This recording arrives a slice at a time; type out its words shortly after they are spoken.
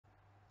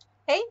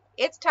Hey,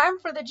 it's time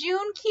for the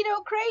June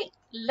Keto Krate.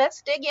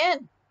 Let's dig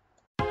in.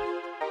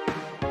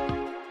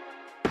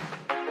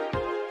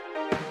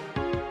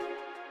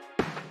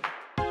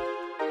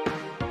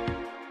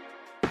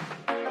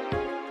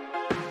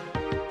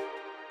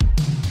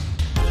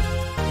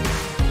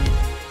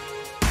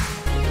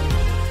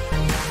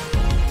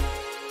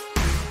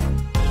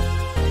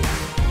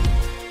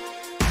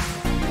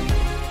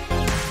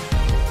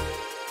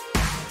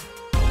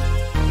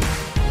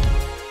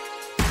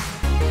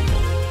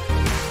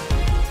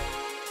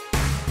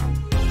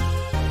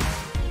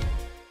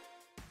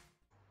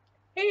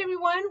 Hey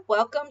everyone,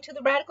 welcome to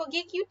the Radical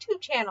Geek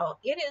YouTube channel.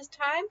 It is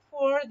time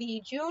for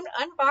the June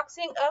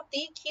unboxing of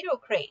the Keto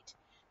Krate.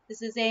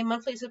 This is a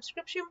monthly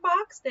subscription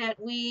box that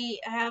we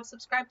have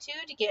subscribed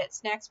to get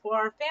snacks for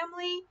our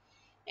family.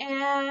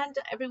 And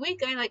every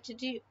month, I like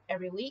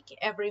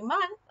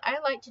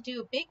to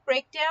do a big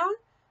breakdown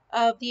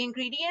of the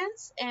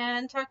ingredients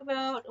and talk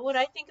about what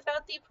I think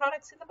about the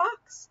products in the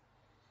box.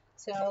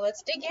 So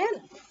let's dig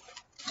in.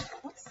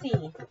 Let's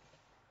see.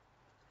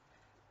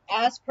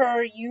 As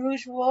per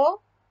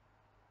usual,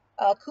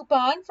 a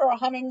coupon for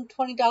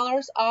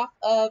 $120 off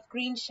of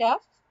Green Chef.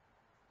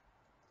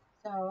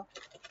 So,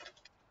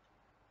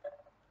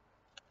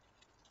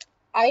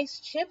 ice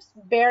chips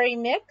berry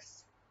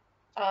mix.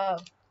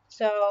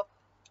 So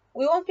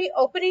we won't be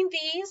opening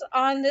these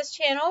on this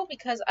channel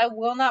because I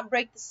will not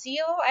break the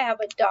seal. I have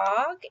a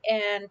dog,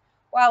 and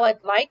while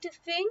I'd like to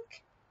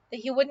think that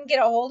he wouldn't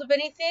get a hold of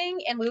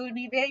anything and we would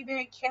be very,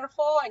 very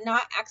careful and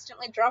not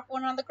accidentally drop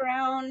one on the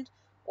ground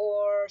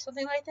or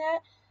something like that,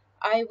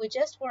 I would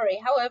just worry.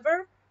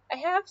 However, I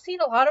have seen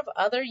a lot of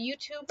other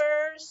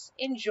YouTubers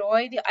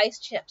enjoy the ice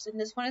chips, and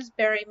this one is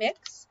berry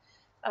mix.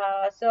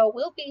 So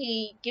we'll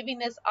be giving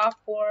this off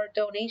for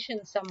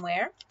donation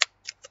somewhere.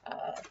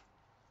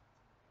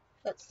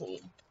 Let's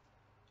see.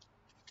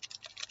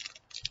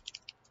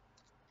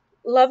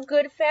 Love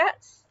Good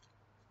Fats.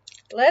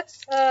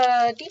 Let's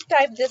deep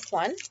dive this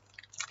one.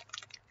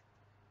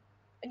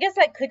 I guess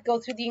I could go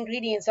through the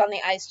ingredients on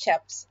the ice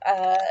chips.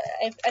 I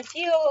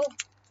feel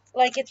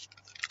like it's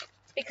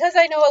because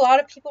I know a lot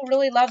of people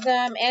really love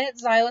them, and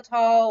it's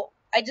xylitol.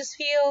 I just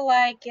feel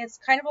like it's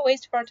kind of a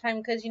waste of our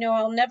time because,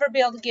 I'll never be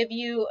able to give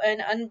you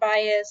an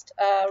unbiased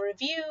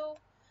review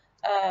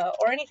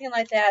or anything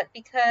like that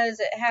because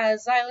it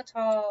has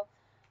xylitol,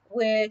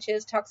 which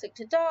is toxic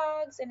to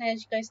dogs. And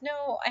as you guys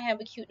know, I have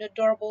a cute and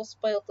adorable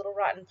spoiled little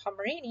rotten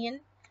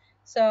Pomeranian.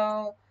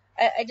 So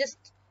I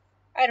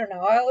don't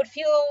know. I would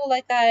feel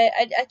like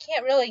I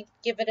can't really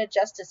give it a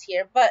justice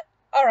here. But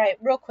all right,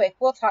 real quick,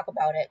 we'll talk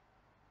about it.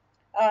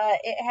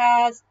 It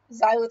has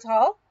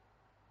xylitol,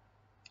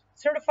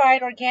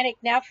 certified organic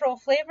natural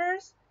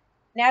flavors,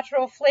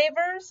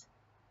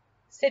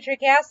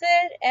 citric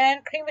acid,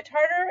 and cream of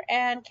tartar,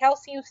 and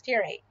calcium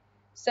stearate.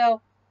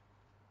 So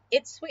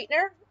it's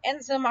sweetener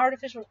and some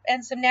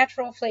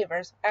natural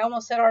flavors. I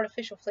almost said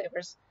artificial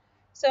flavors.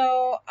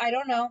 So I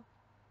don't know.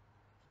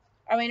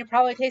 I mean, it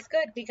probably tastes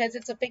good because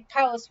it's a big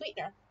pile of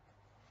sweetener.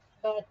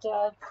 But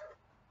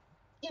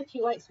if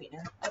you like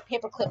sweetener, my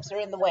paper clips are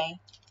in the way.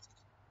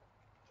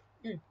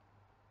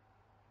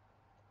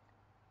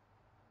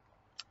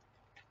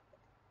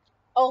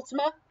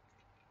 Ultima.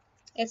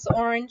 It's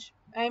orange.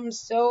 I'm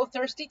so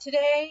thirsty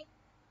today.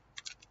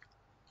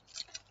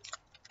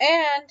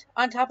 And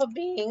on top of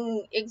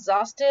being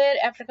exhausted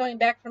after coming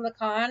back from the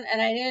con,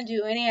 and I didn't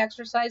do any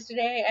exercise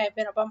today, I've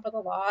been a bump of the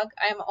log.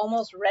 I'm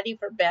almost ready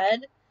for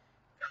bed.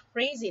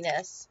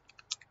 Craziness.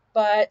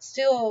 But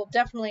still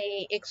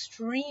definitely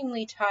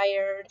extremely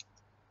tired.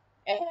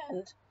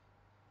 And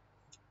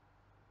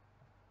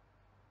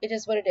it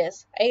is what it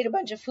is. I ate a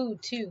bunch of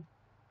food too.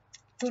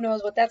 Who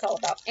knows what that's all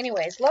about.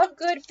 Anyways, Love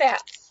Good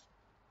Fats.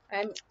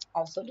 I'm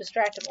also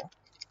distractible.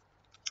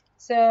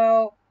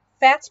 So,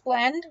 Fats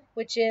Blend,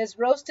 which is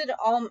roasted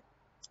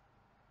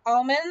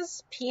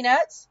almonds,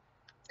 peanuts,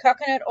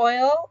 coconut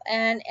oil,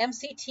 and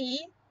MCT,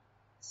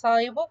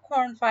 soluble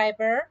corn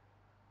fiber,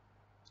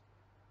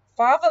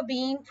 fava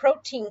bean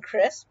protein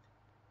crisp,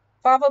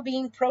 fava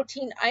bean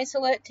protein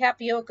isolate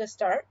tapioca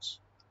starch,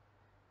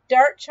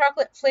 dark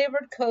chocolate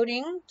flavored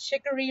coating,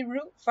 chicory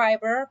root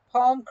fiber,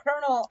 palm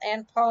kernel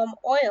and palm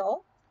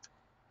oil,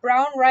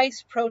 brown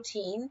rice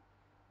protein,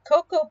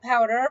 cocoa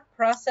powder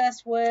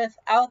processed with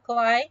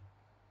alkali,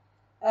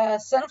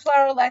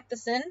 sunflower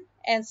lecithin,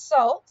 and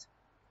salt,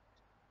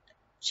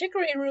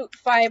 chicory root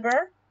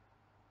fiber,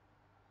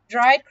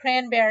 dried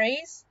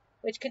cranberries,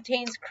 which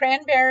contains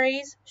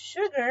cranberries,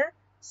 sugar,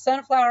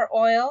 sunflower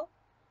oil,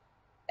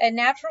 and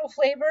natural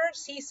flavor,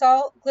 sea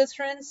salt,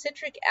 glycerin,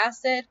 citric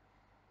acid,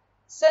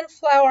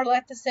 sunflower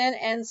lecithin,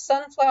 and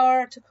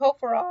sunflower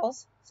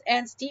tocopherols,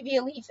 and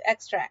stevia leaf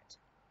extract.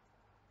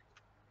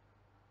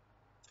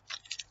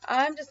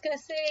 I'm just going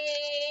to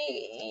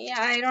say,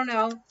 I don't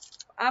know.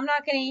 I'm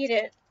not going to eat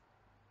it.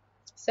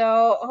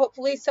 So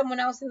hopefully someone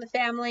else in the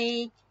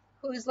family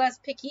who's less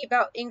picky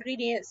about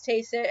ingredients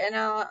tastes it,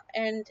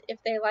 and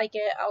if they like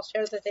it, I'll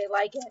share that they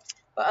like it.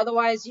 But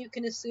otherwise, you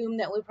can assume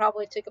that we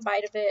probably took a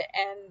bite of it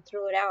and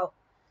threw it out,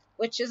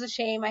 which is a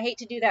shame. I hate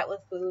to do that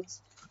with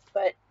foods,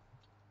 but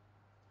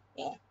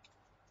Yeah,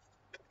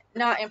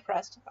 not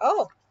impressed.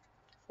 Oh,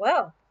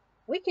 well,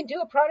 we can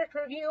do a product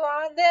review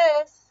on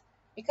this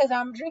because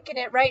I'm drinking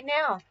it right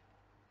now.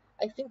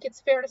 I think it's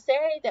fair to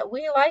say that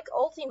we like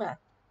Ultima.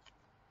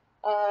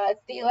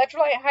 It's the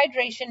electrolyte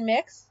hydration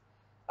mix.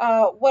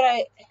 Uh, what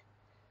I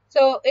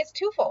so it's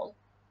twofold.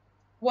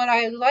 What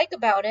I like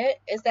about it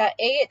is that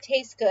A, it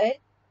tastes good,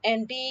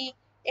 and B,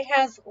 it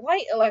has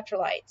light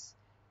electrolytes.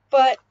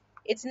 But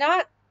it's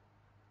not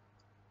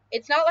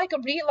it's not like a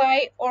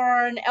Relight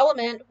or an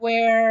Element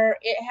where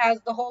it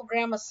has the whole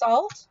gram of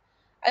salt.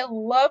 I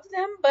love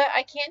them, but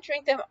I can't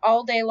drink them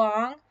all day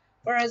long.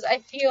 Whereas I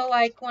feel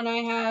like when I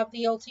have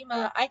the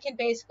Ultima, I can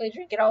basically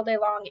drink it all day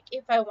long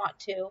if I want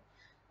to.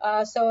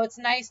 So it's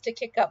nice to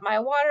kick up my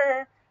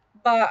water,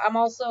 but I'm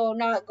also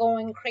not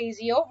going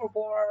crazy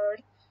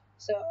overboard.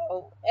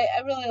 So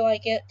I really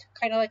like it,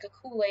 kind of like a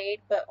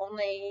Kool-Aid, but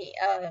only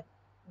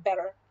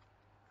better.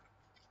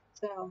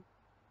 So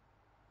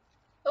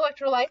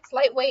electrolytes,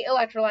 lightweight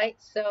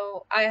electrolytes,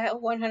 so I have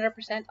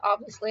 100%,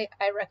 obviously,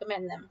 I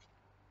recommend them.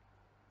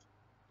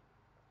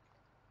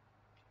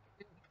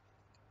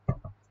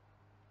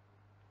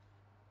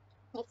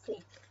 Let's see.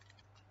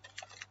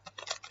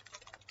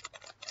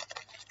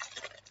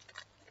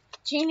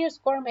 Genius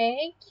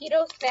Gourmet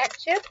Keto Snack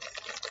Chips,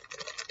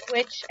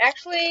 which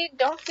actually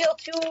don't feel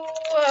too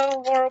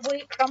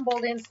horribly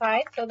crumbled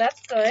inside, so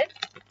that's good.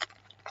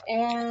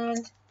 And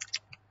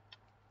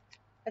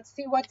let's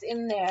see what's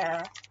in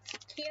there.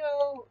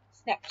 Keto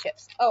Snack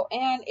Chips. Oh,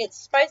 and it's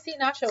spicy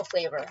nacho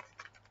flavor.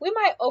 We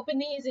might open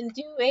these and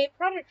do a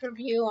product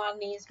review on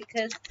these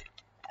because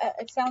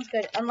it sounds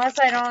good. Unless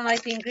I don't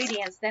like the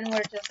ingredients, then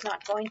we're just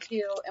not going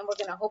to, and we're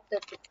going to hope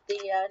that the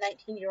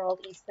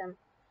 19-year-old eats them.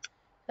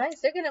 Guys,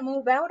 they're going to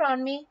move out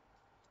on me.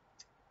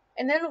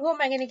 And then who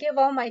am I going to give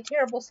all my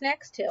terrible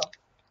snacks to?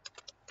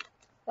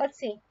 Let's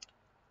see.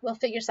 We'll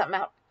figure something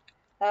out.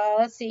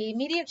 Let's see.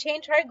 Medium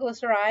chain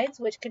triglycerides,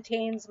 which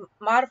contains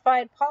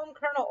modified palm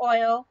kernel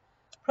oil,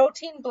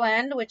 protein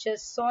blend, which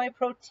is soy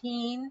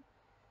protein,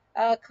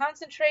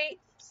 concentrate,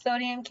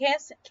 sodium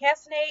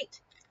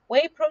caseinate,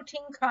 whey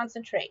protein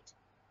concentrate.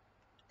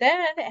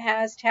 Then it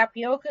has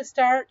tapioca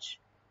starch,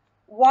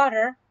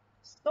 water,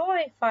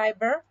 soy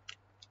fiber,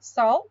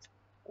 salt,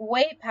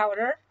 whey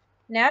powder,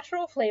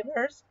 natural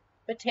flavors,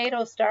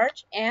 potato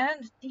starch,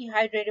 and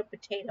dehydrated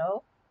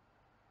potato.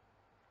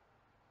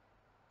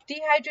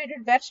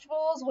 Dehydrated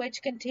vegetables,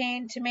 which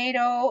contain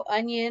tomato,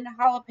 onion,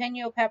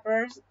 jalapeno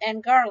peppers,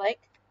 and garlic,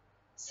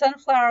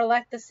 sunflower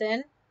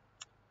lecithin,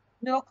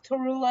 milk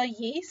torula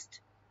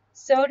yeast,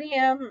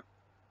 sodium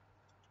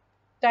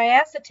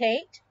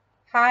diacetate,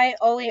 high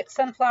oleic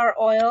sunflower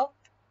oil,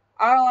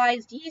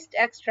 autolyzed yeast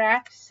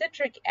extract,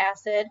 citric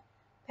acid,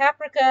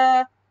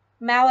 paprika,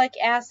 malic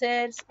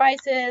acid,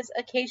 spices,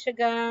 acacia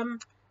gum,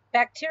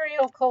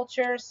 bacterial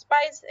culture,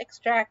 spice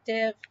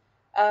extractive,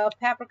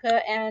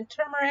 paprika and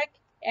turmeric,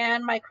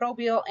 and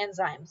microbial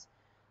enzymes.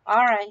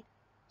 Alright,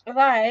 I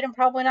lied. I'm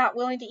probably not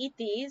willing to eat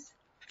these.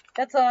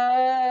 That's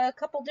a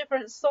couple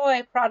different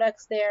soy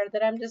products there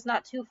that I'm just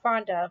not too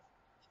fond of.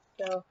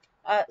 So,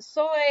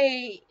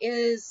 soy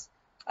is,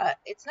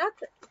 it's not,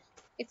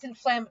 it's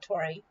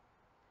inflammatory.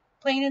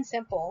 Plain and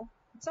simple.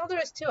 That's all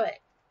there is to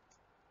it.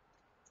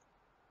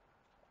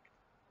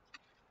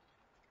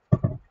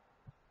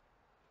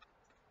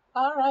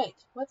 Alright,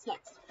 what's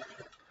next?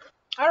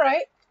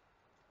 Alright,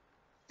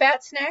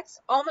 fat snacks,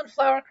 almond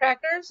flour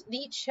crackers,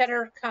 the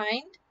cheddar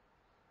kind.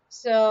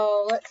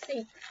 So, let's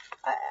see.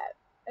 I,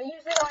 I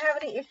usually don't have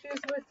any issues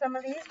with some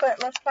of these,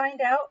 but let's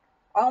find out.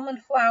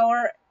 Almond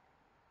flour,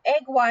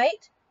 egg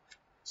white,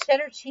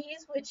 cheddar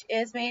cheese, which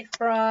is made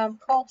from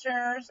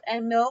cultures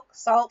and milk,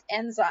 salt,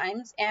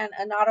 enzymes, and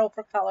annatto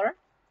for color.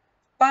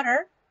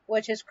 Butter,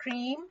 which is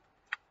cream,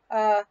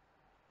 and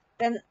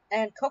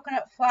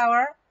coconut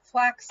flour,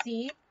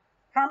 flaxseed,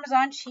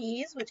 Parmesan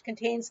cheese, which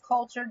contains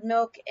cultured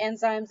milk,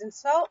 enzymes, and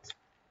salt,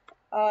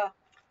 uh,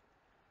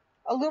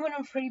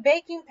 aluminum-free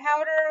baking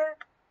powder,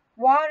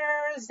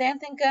 water,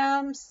 xanthan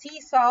gum,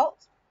 sea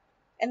salt,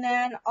 and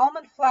then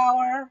almond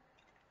flour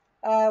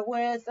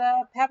with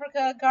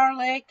paprika,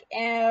 garlic,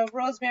 and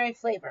rosemary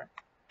flavor.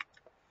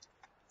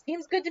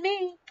 Seems good to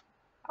me.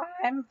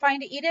 I'm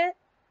fine to eat it.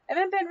 I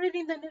haven't been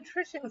reading the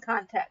nutrition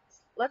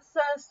context. Let's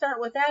start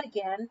with that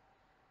again.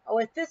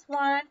 With this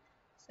one,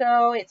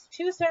 so it's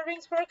 2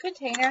 servings for a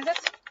container.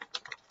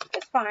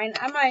 That's fine.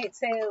 I might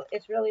say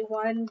it's really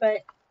 1,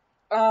 but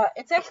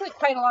it's actually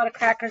quite a lot of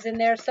crackers in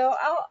there, so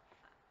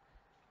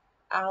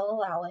I'll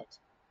allow it.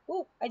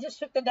 Ooh, I just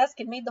shook the desk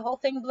and made the whole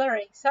thing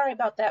blurry. Sorry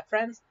about that,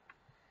 friends.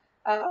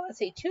 Let's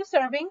see, 2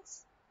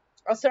 servings.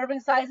 A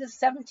serving size is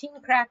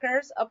 17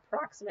 crackers,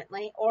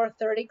 approximately, or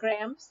 30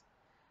 grams.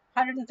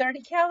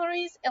 130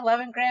 calories,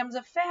 11 grams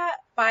of fat,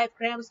 5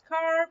 grams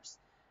carbs,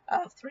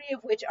 3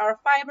 of which are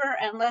fiber,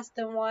 and less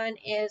than 1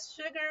 is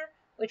sugar,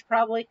 which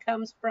probably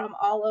comes from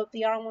all of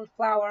the almond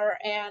flour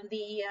and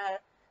the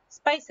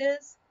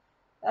spices,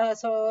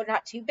 so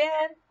not too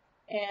bad.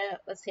 And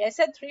let's see, I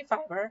said 3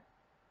 fiber,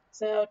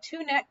 so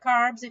 2 net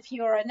carbs if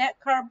you're a net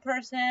carb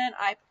person.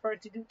 I prefer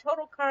to do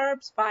total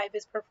carbs. 5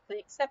 is perfectly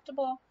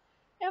acceptable.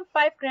 and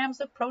 5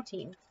 grams of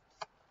protein.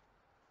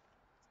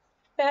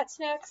 Fat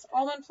Snacks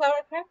almond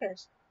flour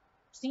crackers.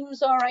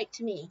 Seems alright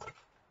to me.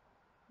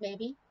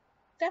 Maybe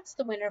that's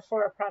the winner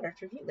for a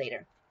product review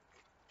later.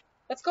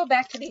 Let's go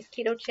back to these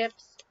keto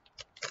chips.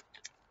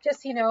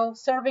 Just, you know,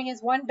 serving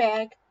is 1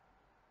 bag,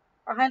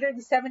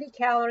 170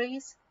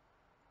 calories,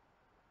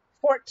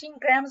 14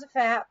 grams of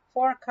fat,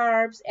 4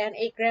 carbs, and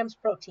 8 grams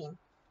protein.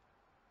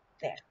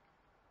 There.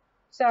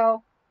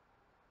 So,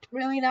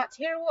 really not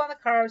terrible on the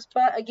carbs,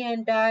 but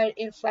again, bad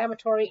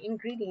inflammatory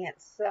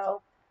ingredients.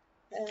 So,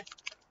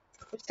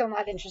 we're still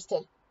not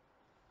interested.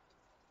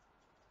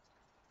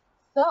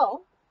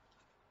 So,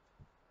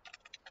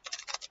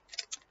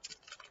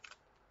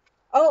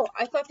 oh,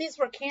 I thought these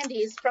were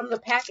candies from the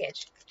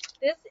package.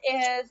 This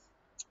is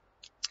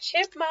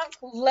Chipmunk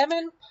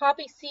Lemon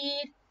Poppy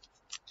Seed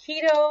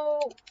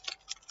Keto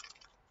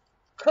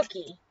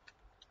Cookie.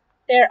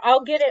 There,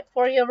 I'll get it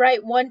for you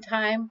right one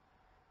time.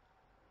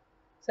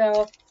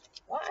 So,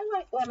 well, I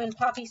like lemon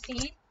poppy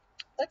seed.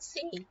 Let's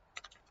see.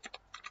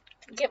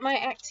 Get my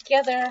act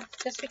together.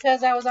 Just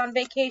because I was on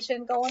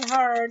vacation going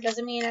hard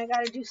doesn't mean I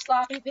gotta do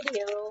sloppy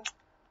video.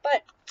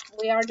 But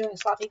we are doing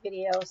sloppy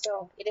video,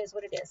 so it is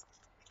what it is.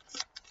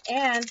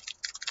 And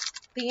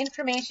the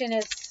information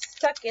is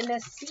stuck in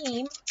this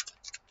seam.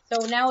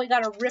 So now we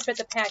gotta rip at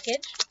the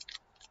package.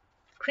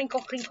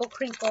 Crinkle, crinkle,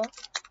 crinkle.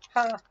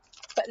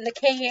 Putting the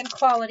K in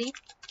quality.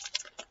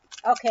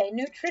 Okay,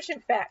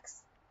 nutrition facts.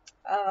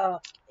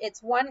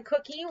 It's 1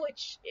 cookie,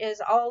 which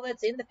is all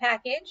that's in the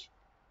package.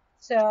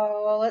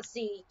 So let's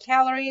see,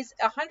 calories,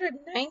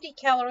 190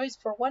 calories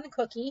for 1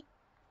 cookie.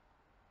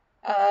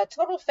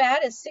 Total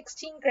fat is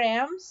 16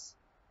 grams.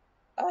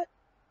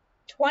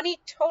 20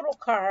 total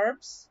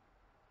carbs.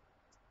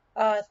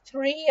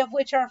 3 of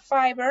which are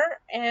fiber,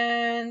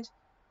 and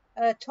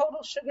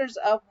total sugars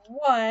of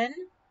 1.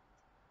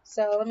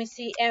 So let me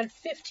see, and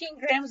 15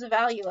 grams of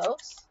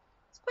allulose.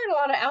 It's quite a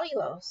lot of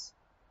allulose.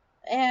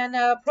 And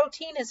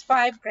protein is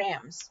 5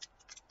 grams.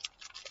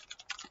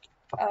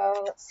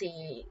 Let's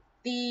see.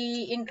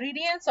 The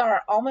ingredients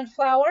are almond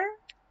flour,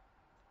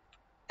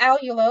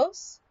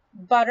 allulose,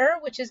 butter,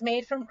 which is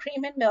made from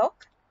cream and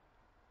milk,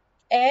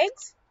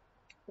 eggs,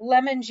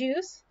 lemon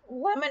juice,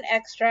 lemon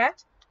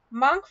extract,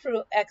 monk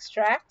fruit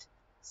extract,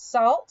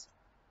 salt,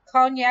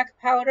 cognac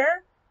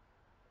powder,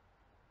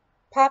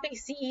 poppy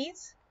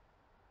seeds,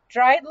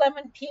 dried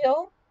lemon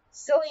peel,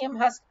 psyllium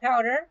husk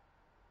powder,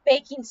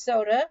 baking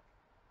soda,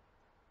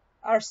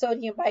 or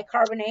sodium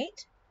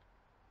bicarbonate,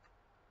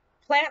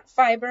 plant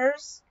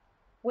fibers,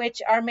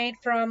 which are made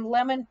from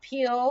lemon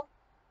peel,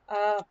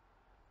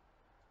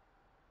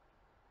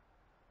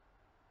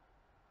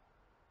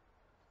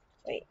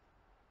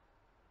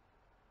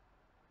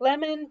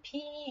 lemon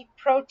pea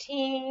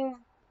protein.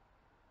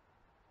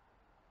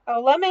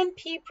 Oh, lemon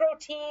pea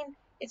protein.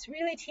 It's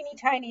really teeny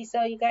tiny,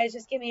 so you guys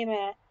just give me a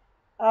minute.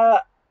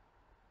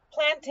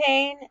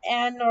 Plantain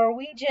and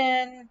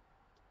Norwegian.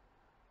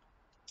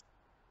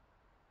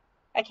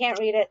 I can't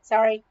read it,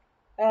 sorry.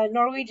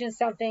 Norwegian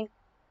something.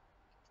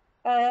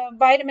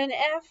 Vitamin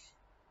F.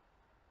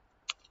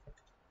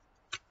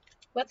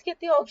 Let's get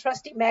the old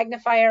trusty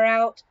magnifier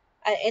out.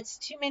 It's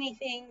too many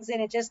things,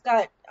 and it just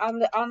got on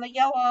the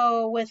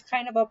yellow with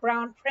kind of a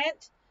brown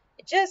print.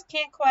 It just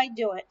can't quite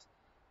do it.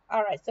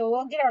 All right, so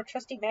we'll get our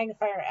trusty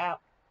magnifier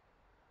out.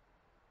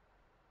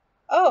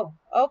 Oh,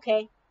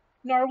 okay.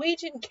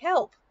 Norwegian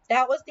kelp.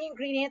 That was the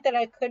ingredient that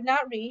I could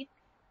not read.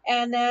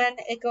 And then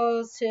it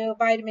goes to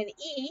vitamin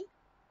E.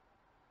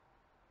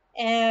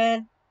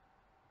 And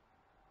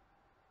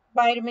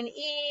vitamin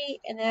E,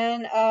 and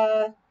then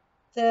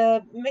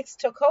the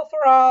mixed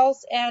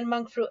tocopherols and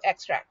monk fruit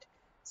extract.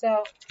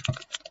 So,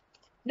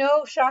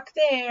 no shock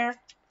there.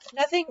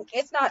 Nothing,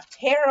 it's not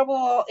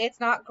terrible, it's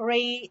not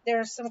great.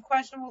 There's some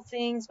questionable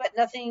things, but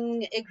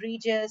nothing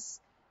egregious.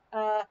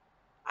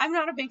 I'm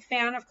not a big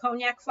fan of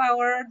cognac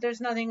flour.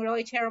 There's nothing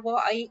really terrible.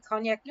 I eat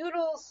cognac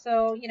noodles,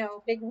 so, you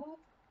know, big whoop.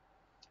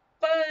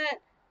 But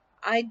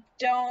I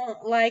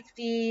don't like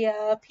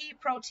the pea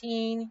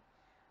protein.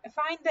 I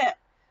find that,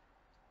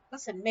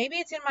 listen, maybe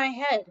it's in my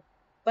head,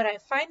 but I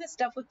find the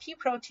stuff with pea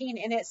protein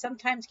in it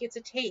sometimes gets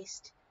a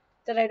taste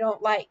that I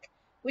don't like,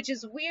 which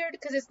is weird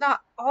because it's not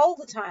all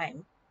the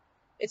time.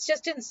 It's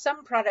just in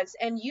some products,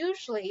 and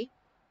usually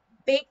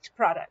baked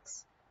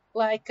products.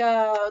 Like,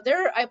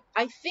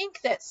 I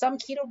think that some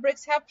keto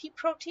bricks have pea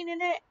protein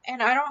in it,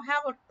 and I don't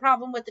have a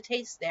problem with the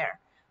taste there.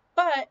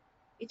 But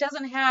it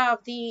doesn't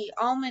have the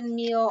almond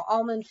meal,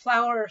 almond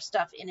flour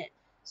stuff in it.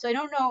 So I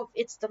don't know if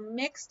it's the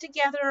mix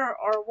together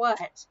or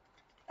what.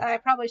 I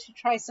probably should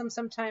try some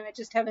sometime. I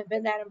just haven't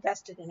been that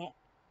invested in it.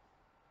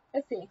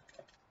 Let's see.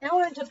 Now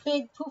we're into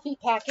big poofy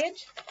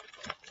package.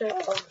 So,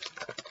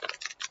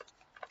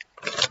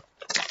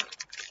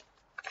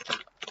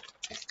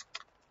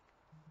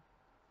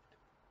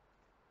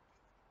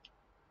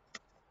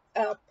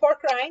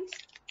 pork rinds.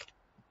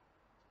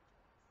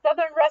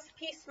 Southern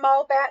Recipe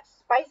Small Batch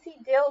Spicy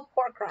Dill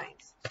Pork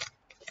Rinds.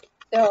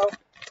 So,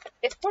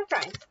 it's pork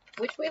rinds,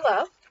 which we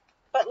love.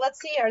 But let's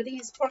see, are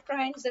these pork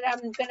rinds that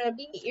I'm going to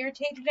be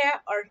irritated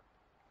at? Or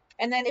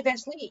and then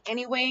eventually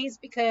anyways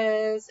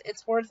because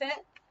it's worth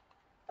it.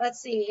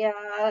 Let's see,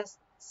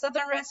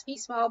 Southern Recipe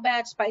Small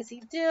Batch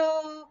Spicy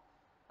Dill,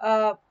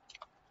 4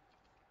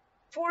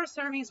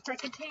 servings per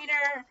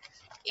container.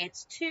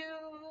 It's two.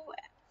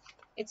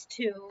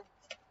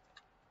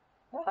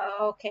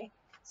 Okay,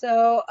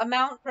 so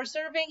amount per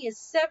serving is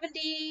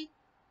 70.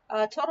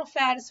 Total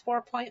fat is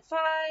 4.5.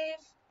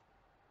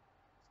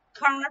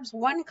 Carbs,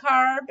 1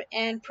 carb,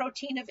 and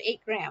protein of 8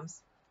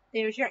 grams.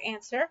 There's your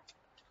answer.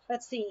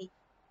 Let's see.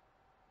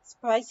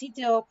 Spicy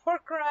dill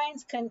pork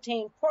rinds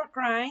contain pork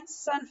rinds,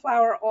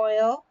 sunflower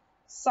oil,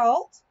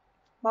 salt,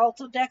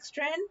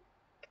 maltodextrin,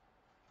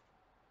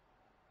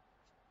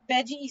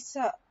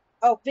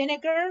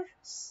 vinegar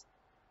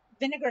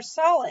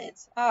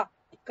solids,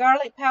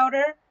 garlic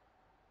powder,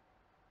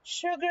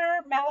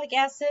 sugar, malic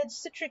acid,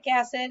 citric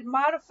acid,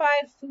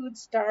 modified food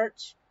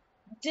starch,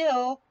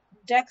 dill,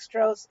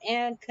 dextrose,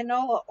 and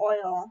canola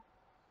oil,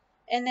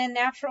 and then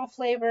natural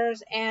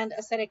flavors and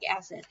acetic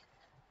acid.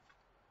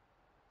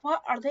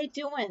 What are they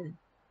doing?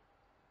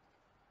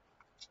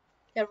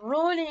 They're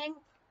ruining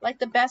like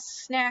the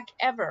best snack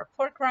ever.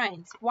 Pork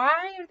rinds.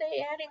 Why are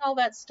they adding all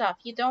that stuff?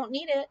 You don't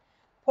need it.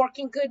 Pork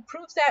and Good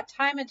proves that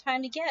time and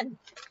time again.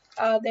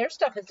 Their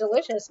stuff is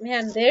delicious.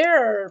 Man,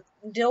 their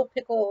dill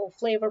pickle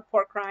flavored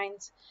pork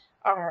rinds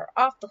are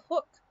off the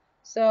hook.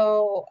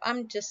 So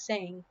I'm just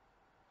saying.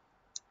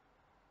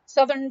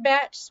 Southern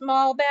batch,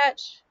 small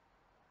batch.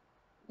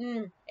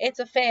 It's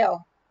a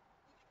fail.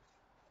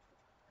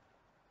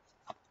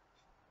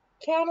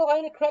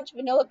 Carolina Crunch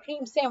Vanilla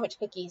Cream Sandwich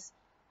Cookies.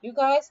 You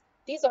guys,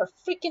 these are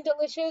freaking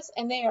delicious,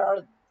 and they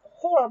are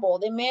horrible.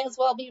 They may as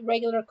well be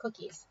regular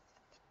cookies.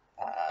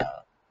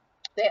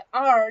 They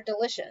are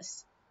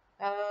delicious.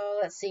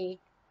 Let's see.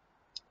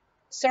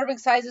 Serving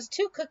size is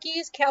 2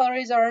 cookies.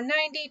 Calories are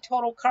 90.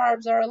 Total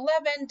carbs are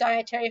 11.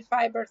 Dietary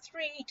fiber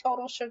 3.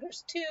 Total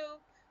sugars 2,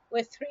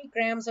 with 3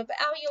 grams of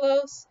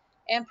allulose,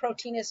 and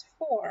protein is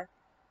 4.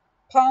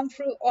 Palm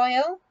fruit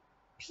oil,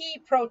 pea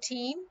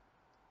protein,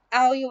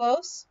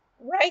 allulose,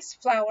 rice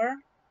flour,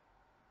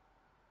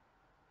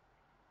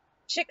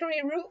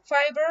 chicory root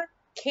fiber,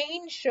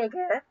 cane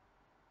sugar,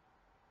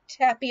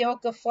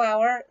 tapioca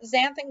flour,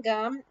 xanthan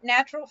gum,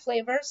 natural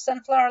flavors,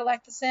 sunflower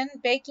lecithin,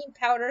 baking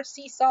powder,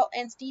 sea salt,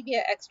 and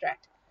stevia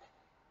extract.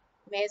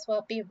 May as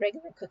well be a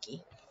regular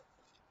cookie.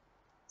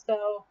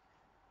 So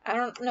I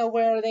don't know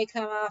where they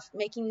come off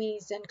making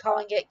these and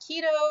calling it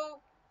keto,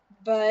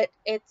 but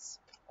it's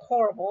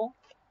horrible.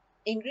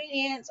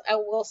 Ingredients, I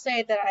will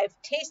say that I've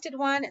tasted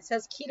one. It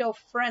says keto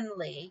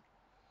friendly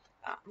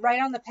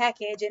right on the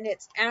package, and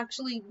it's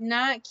actually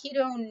not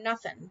keto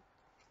nothing.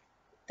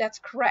 That's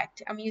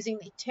correct. I'm using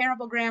the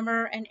terrible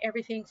grammar and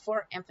everything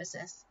for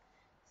emphasis.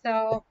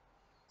 So,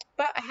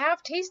 but I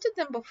have tasted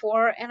them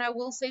before, and I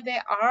will say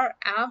they are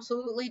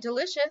absolutely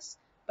delicious.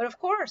 But of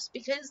course,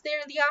 because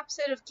they're the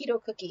opposite of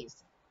keto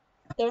cookies.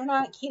 They're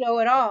not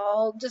keto at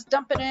all. Just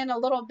dumping in a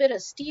little bit of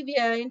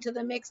stevia into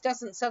the mix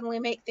doesn't suddenly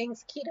make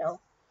things keto.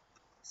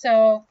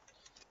 So,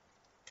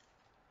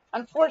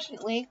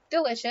 unfortunately,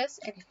 delicious.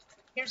 And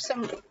here's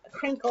some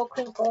crinkle.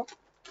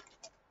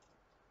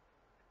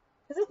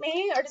 Is it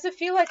me, or does it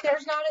feel like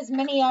there's not as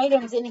many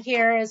items in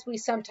here as we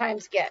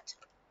sometimes get?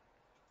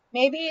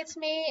 Maybe it's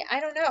me. I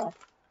don't know.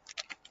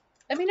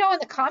 Let me know in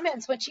the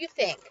comments what you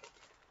think.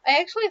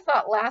 I actually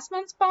thought last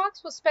month's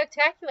box was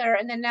spectacular,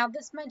 and then now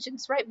this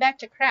mentions right back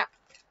to crap.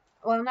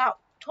 Well, not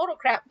total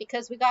crap,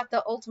 because we got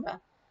the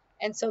Ultima,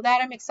 and so that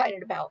I'm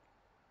excited about.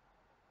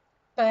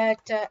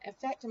 But, in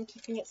fact, I'm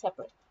keeping it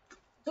separate.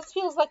 This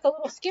feels like a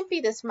little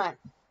skimpy this month.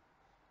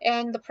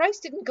 And the price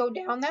didn't go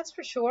down, that's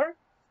for sure.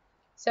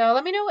 So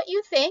let me know what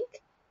you think.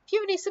 If you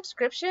have any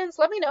subscriptions,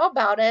 let me know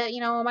about it.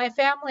 You know, my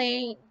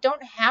family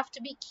don't have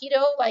to be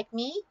keto like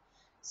me.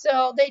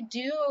 So they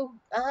do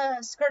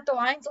skirt the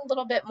lines a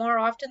little bit more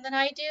often than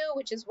I do,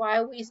 which is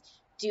why we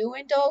do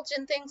indulge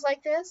in things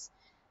like this.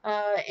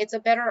 It's a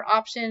better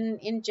option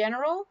in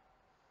general.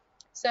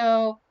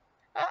 So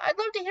I'd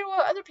love to hear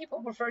what other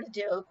people prefer to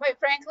do. Quite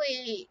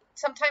frankly,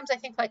 sometimes I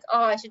think like,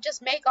 oh, I should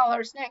just make all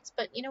our snacks.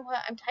 But you know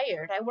what? I'm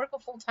tired. I work a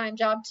full-time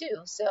job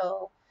too.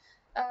 So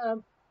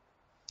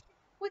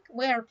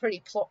we're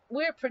pretty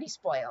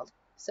spoiled.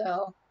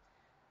 So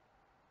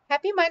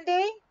happy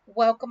Monday.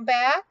 Welcome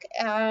back.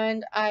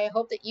 And I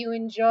hope that you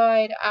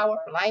enjoyed our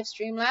live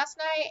stream last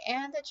night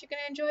and that you're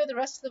going to enjoy the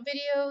rest of the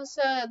videos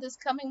this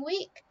coming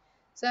week.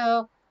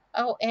 So,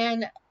 oh,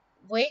 and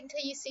wait until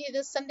you see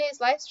this Sunday's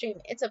live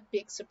stream. It's a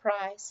big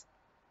surprise.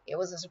 It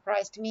was a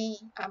surprise to me.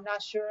 I'm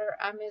not sure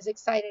I'm as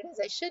excited as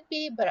I should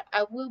be, but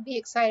I will be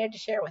excited to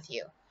share with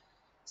you.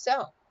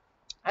 So,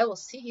 I will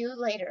see you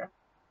later.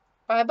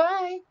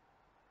 Bye-bye.